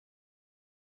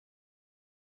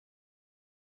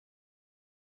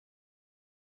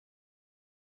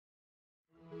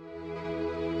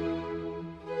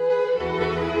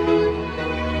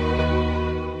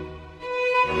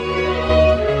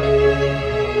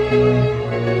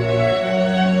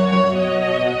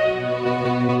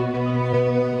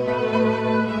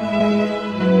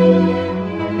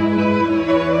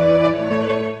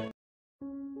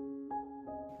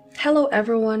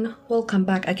everyone, welcome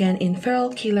back again in Feral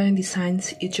Killer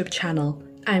Designs YouTube channel.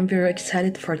 I'm very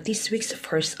excited for this week's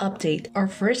first update. Our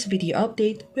first video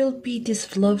update will be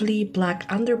this lovely black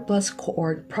underbust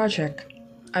cord project.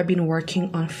 I've been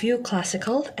working on a few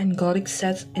classical and gothic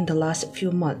sets in the last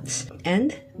few months,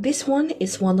 and this one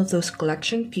is one of those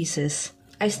collection pieces.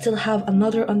 I still have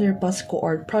another underbust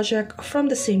cord project from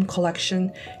the same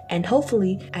collection, and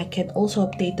hopefully I can also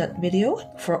update that video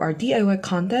for our DIY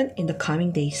content in the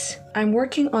coming days. I'm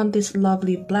working on this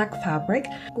lovely black fabric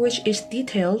which is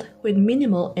detailed with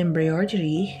minimal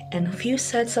embroidery and a few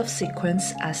sets of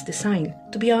sequins as design.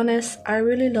 To be honest, I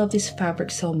really love this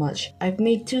fabric so much. I've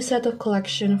made two sets of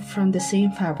collection from the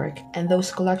same fabric, and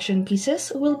those collection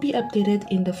pieces will be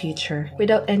updated in the future.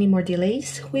 Without any more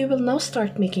delays, we will now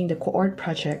start making the cord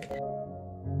project.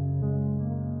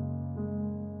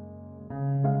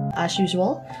 As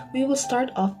usual, we will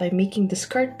start off by making the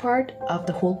skirt part of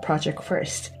the whole project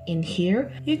first. In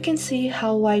here, you can see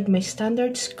how wide my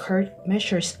standard skirt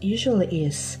measures usually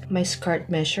is. My skirt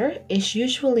measure is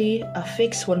usually a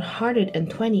fixed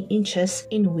 120 inches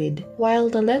in width, while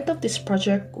the length of this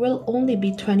project will only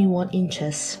be 21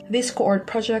 inches. This cord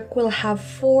project will have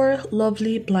 4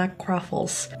 lovely black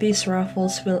ruffles. These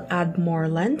ruffles will add more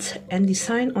length and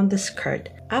design on the skirt.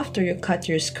 After you cut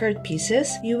your skirt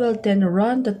pieces, you will then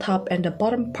run the top and the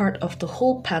bottom part of the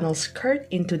whole panel skirt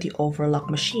into the overlock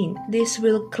machine. This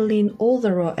will clean all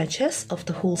the raw edges of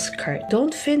the whole skirt.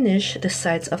 Don't finish the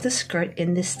sides of the skirt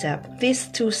in this step. These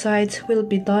two sides will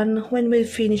be done when we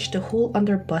finish the whole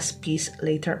underbust piece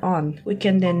later on. We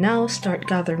can then now start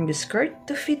gathering the skirt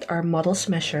to fit our model's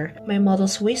measure. My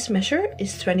model's waist measure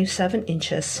is 27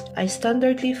 inches. I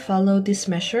standardly follow this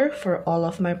measure for all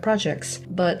of my projects,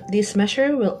 but this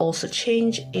measure will also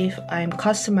change if I'm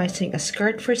customizing a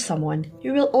skirt for someone.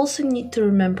 You will also need to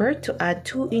remember to add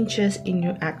 2 inches in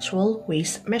your actual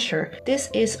waist measure. This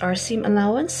is our seam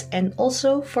allowance and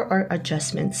also for our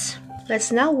adjustments.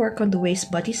 Let's now work on the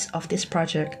waist bodies of this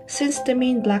project. Since the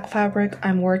main black fabric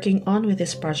I'm working on with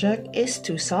this project is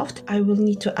too soft, I will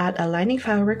need to add a lining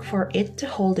fabric for it to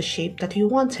hold the shape that we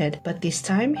wanted. But this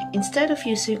time, instead of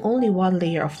using only one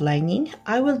layer of lining,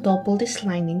 I will double this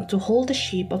lining to hold the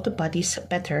shape of the bodies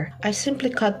better. I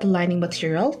simply cut the lining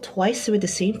material twice with the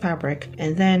same fabric,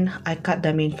 and then I cut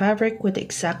the main fabric with the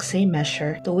exact same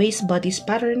measure. The waist bodies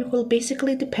pattern will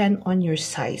basically depend on your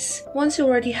size. Once you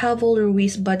already have all your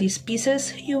waist bodies pieces,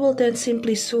 you will then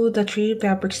simply sew the 3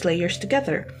 fabric layers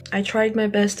together. I tried my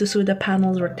best to sew the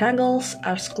panel rectangles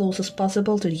as close as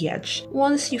possible to the edge.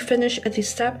 Once you finish at this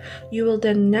step, you will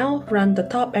then now run the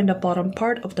top and the bottom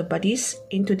part of the bodies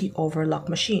into the overlock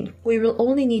machine. We will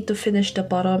only need to finish the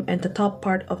bottom and the top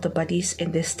part of the bodies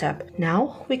in this step.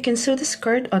 Now, we can sew the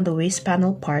skirt on the waist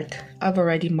panel part. I've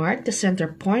already marked the center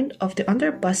point of the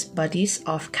underbust bodies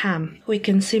off cam. We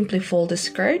can simply fold the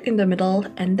skirt in the middle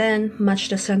and then match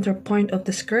the center point of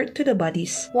the skirt to the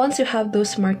bodies. Once you have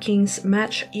those markings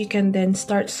matched, you can then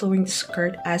start sewing the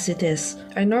skirt as it is.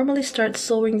 I normally start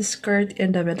sewing the skirt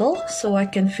in the middle so I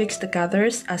can fix the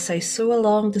gathers as I sew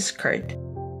along the skirt.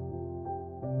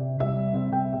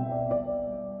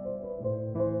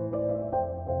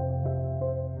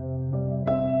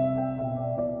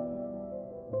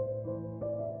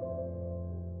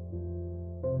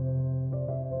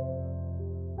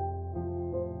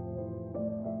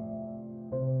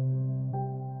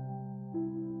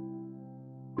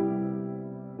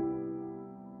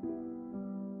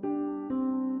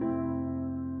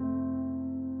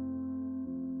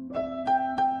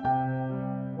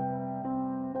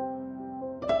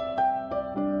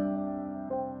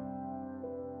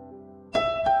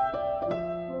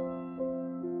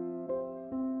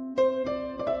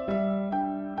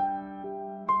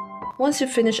 Once you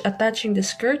finish attaching the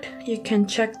skirt, you can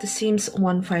check the seams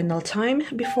one final time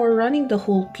before running the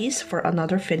whole piece for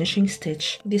another finishing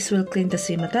stitch. This will clean the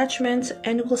seam attachments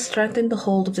and will strengthen the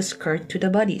hold of the skirt to the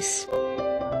bodies.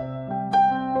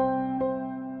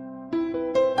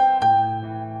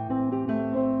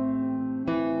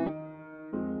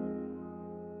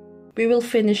 We will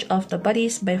finish off the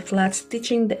bodies by flat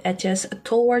stitching the edges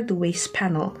toward the waist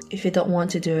panel. If you don't want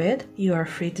to do it, you are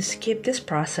free to skip this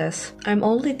process. I'm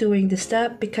only doing this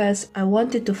step because I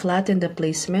wanted to flatten the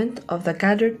placement of the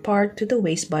gathered part to the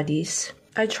waist bodies.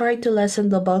 I tried to lessen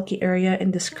the bulky area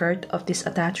in the skirt of this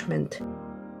attachment.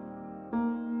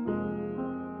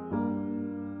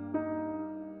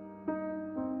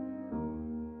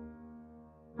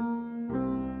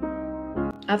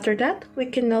 After that, we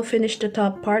can now finish the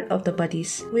top part of the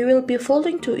bodies. We will be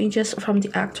folding 2 inches from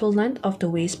the actual length of the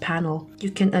waist panel.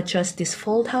 You can adjust this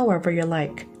fold however you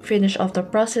like. Finish off the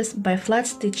process by flat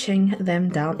stitching them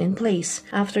down in place.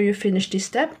 After you finish this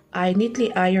step, I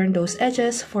neatly iron those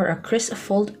edges for a crisp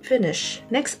fold finish.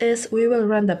 Next is we will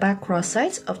run the back cross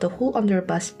sides of the whole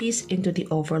underbust piece into the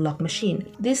overlock machine.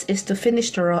 This is to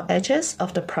finish the raw edges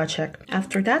of the project.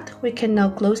 After that, we can now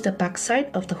close the back side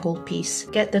of the whole piece.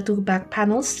 Get the two back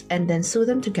panels and then sew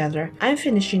them together. I'm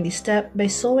finishing this step by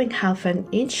sewing half an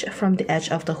inch from the edge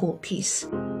of the whole piece.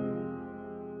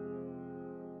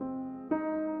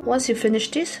 Once you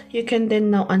finish this, you can then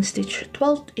now unstitch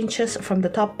 12 inches from the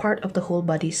top part of the whole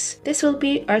bodice. This will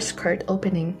be our skirt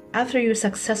opening. After you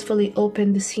successfully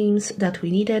open the seams that we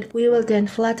needed, we will then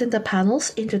flatten the panels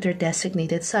into their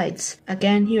designated sides.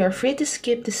 Again, you are free to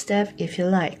skip this step if you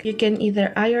like. You can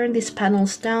either iron these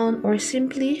panels down or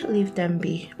simply leave them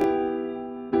be.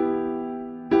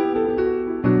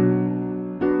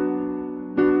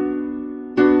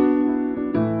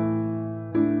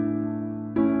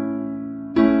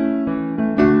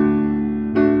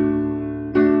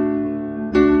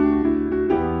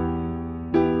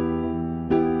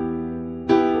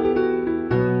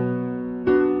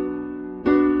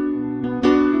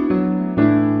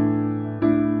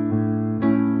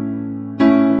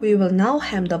 We will now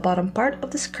hem the bottom part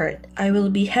of the skirt. I will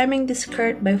be hemming the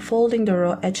skirt by folding the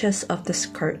raw edges of the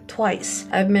skirt twice.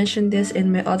 I've mentioned this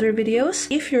in my other videos.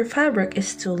 If your fabric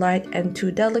is too light and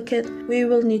too delicate, we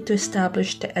will need to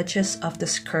establish the edges of the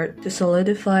skirt to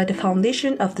solidify the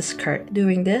foundation of the skirt.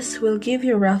 Doing this will give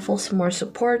your ruffles more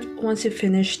support once you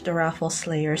finish the ruffles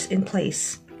layers in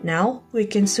place. Now, we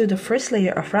can sew the first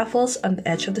layer of ruffles on the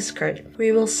edge of the skirt.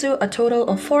 We will sew a total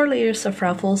of 4 layers of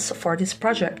ruffles for this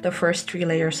project. The first 3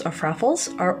 layers of ruffles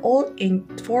are all in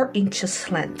 4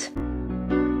 inches length.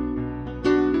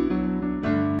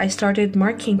 I started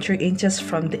marking 3 inches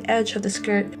from the edge of the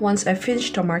skirt. Once I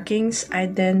finished the markings, I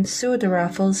then sew the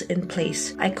ruffles in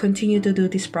place. I continue to do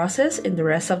this process in the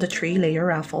rest of the 3-layer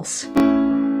ruffles.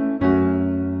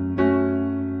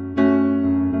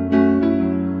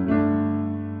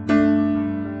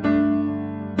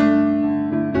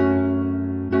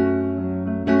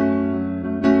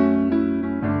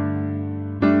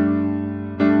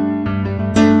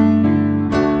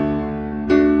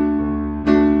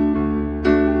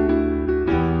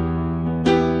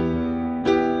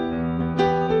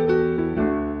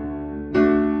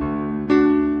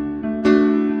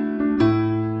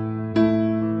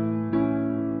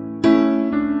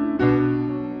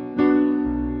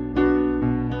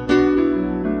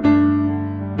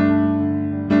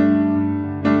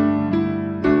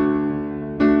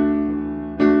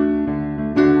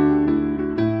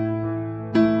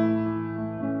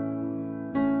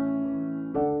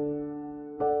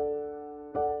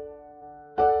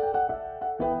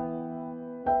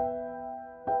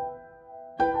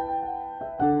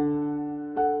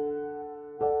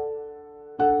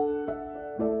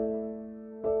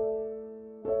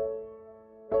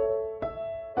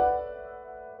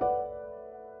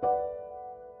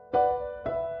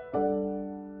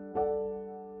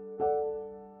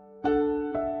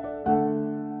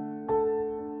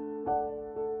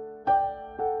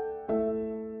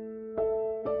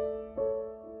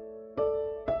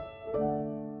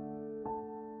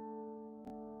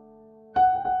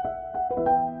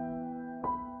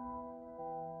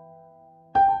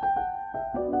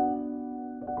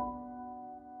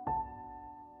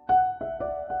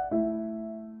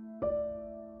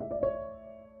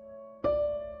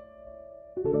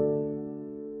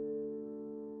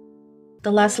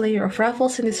 The last layer of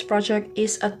ruffles in this project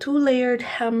is a 2-layered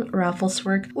hem ruffles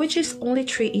work, which is only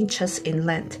 3 inches in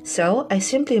length. So I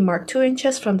simply mark 2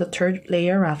 inches from the 3rd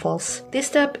layer ruffles. This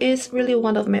step is really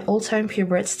one of my all-time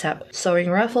favorite steps.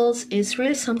 Sewing ruffles is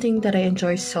really something that I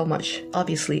enjoy so much,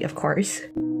 obviously, of course.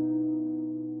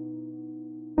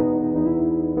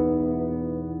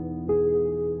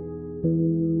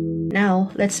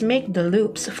 Now, let's make the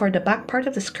loops for the back part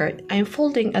of the skirt. I'm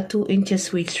folding a 2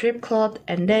 inches wide strip cloth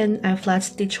and then I flat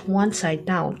stitch one side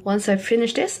down. Once I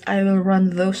finish this, I will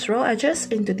run those raw edges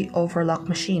into the overlock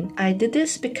machine. I did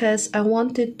this because I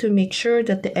wanted to make sure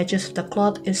that the edges of the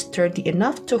cloth is sturdy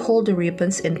enough to hold the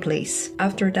ribbons in place.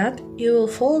 After that, you will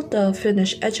fold the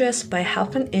finished edges by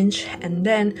half an inch and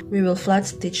then we will flat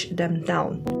stitch them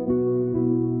down.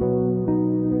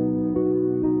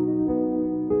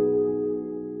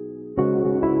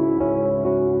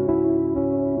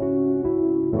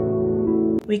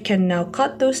 We can now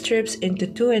cut those strips into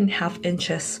 2.5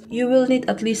 inches. You will need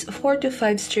at least 4 to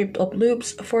 5 strips of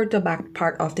loops for the back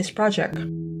part of this project.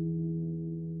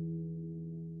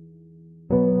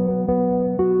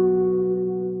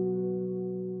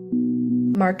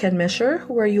 mark and measure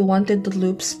where you wanted the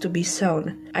loops to be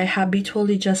sewn. I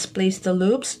habitually just place the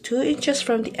loops 2 inches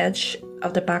from the edge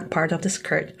of the back part of the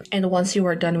skirt. And once you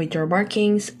are done with your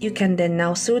markings, you can then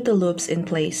now sew the loops in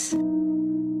place.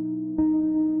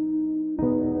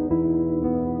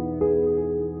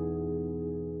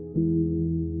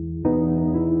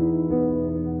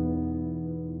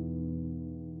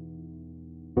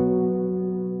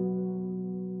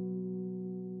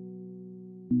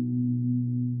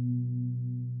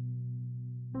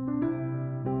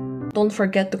 Don't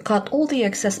forget to cut all the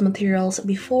excess materials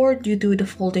before you do the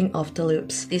folding of the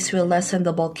loops. This will lessen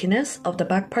the bulkiness of the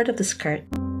back part of the skirt.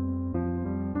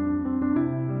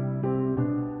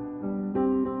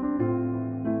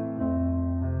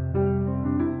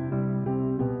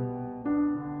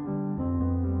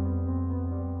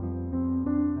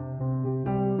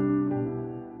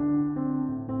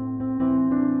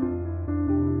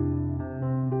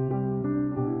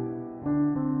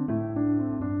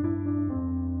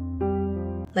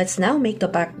 Let's now make the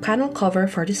back panel cover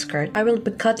for the skirt. I will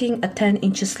be cutting a 10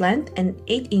 inches length and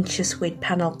 8 inches width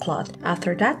panel cloth.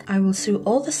 After that, I will sew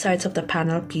all the sides of the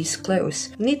panel piece close,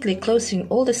 neatly closing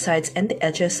all the sides and the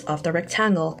edges of the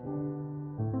rectangle.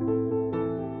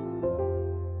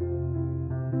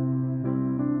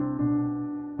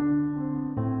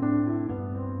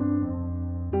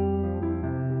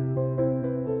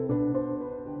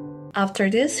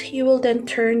 After this, you will then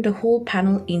turn the whole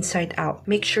panel inside out.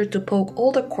 Make sure to poke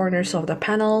all the corners of the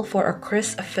panel for a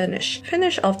crisp finish.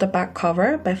 Finish off the back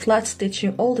cover by flat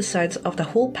stitching all the sides of the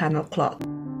whole panel cloth.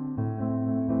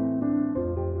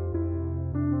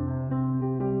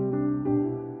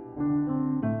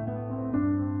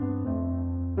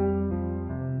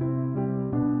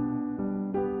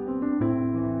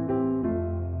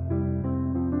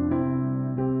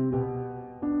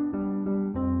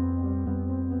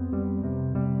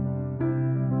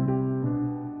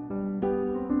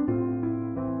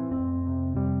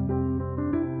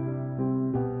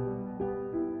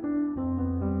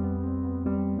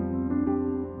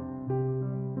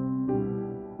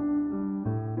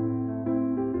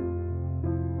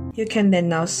 You can then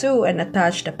now sew and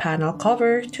attach the panel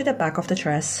cover to the back of the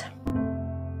dress.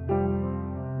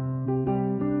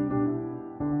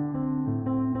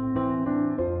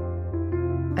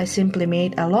 I simply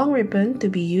made a long ribbon to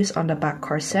be used on the back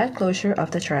corset closure of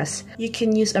the dress. You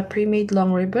can use a pre-made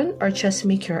long ribbon or just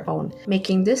make your own.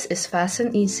 Making this is fast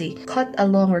and easy. Cut a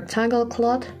long rectangle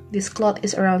cloth. This cloth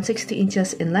is around 60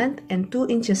 inches in length and 2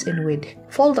 inches in width.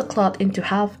 Fold the cloth into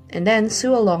half and then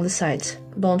sew along the sides.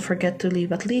 Don't forget to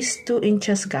leave at least 2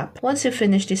 inches gap. Once you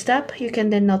finish this step, you can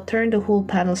then now turn the whole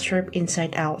panel strip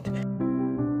inside out.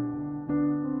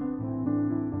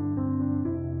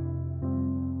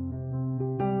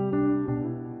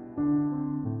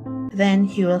 Then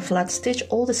you will flat stitch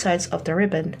all the sides of the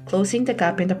ribbon, closing the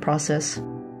gap in the process.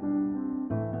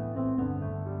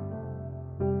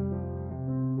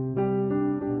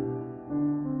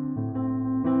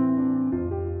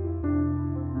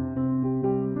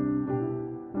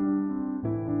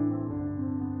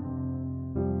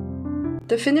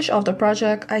 To finish off the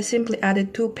project, I simply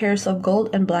added 2 pairs of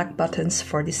gold and black buttons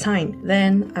for design.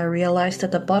 Then I realized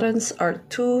that the buttons are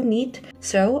too neat,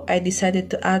 so I decided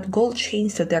to add gold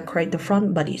chains to decorate the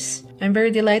front bodies. I'm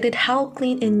very delighted how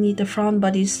clean and neat the front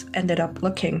bodies ended up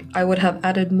looking. I would have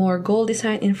added more gold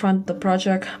design in front of the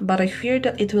project, but I feared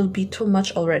that it will be too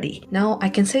much already. Now I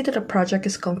can say that the project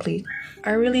is complete.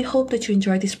 I really hope that you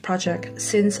enjoyed this project,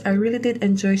 since I really did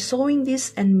enjoy sewing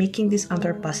this and making this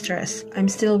underbust dress. I'm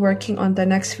still working on the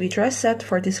next few dress set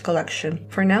for this collection.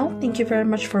 For now, thank you very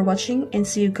much for watching and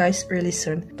see you guys really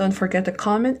soon. Don't forget to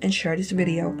comment and share this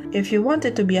video. If you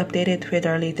wanted to be updated with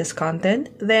our latest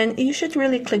content, then you should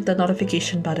really click the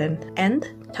notification button. And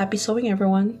happy sewing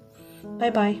everyone! Bye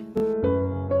bye!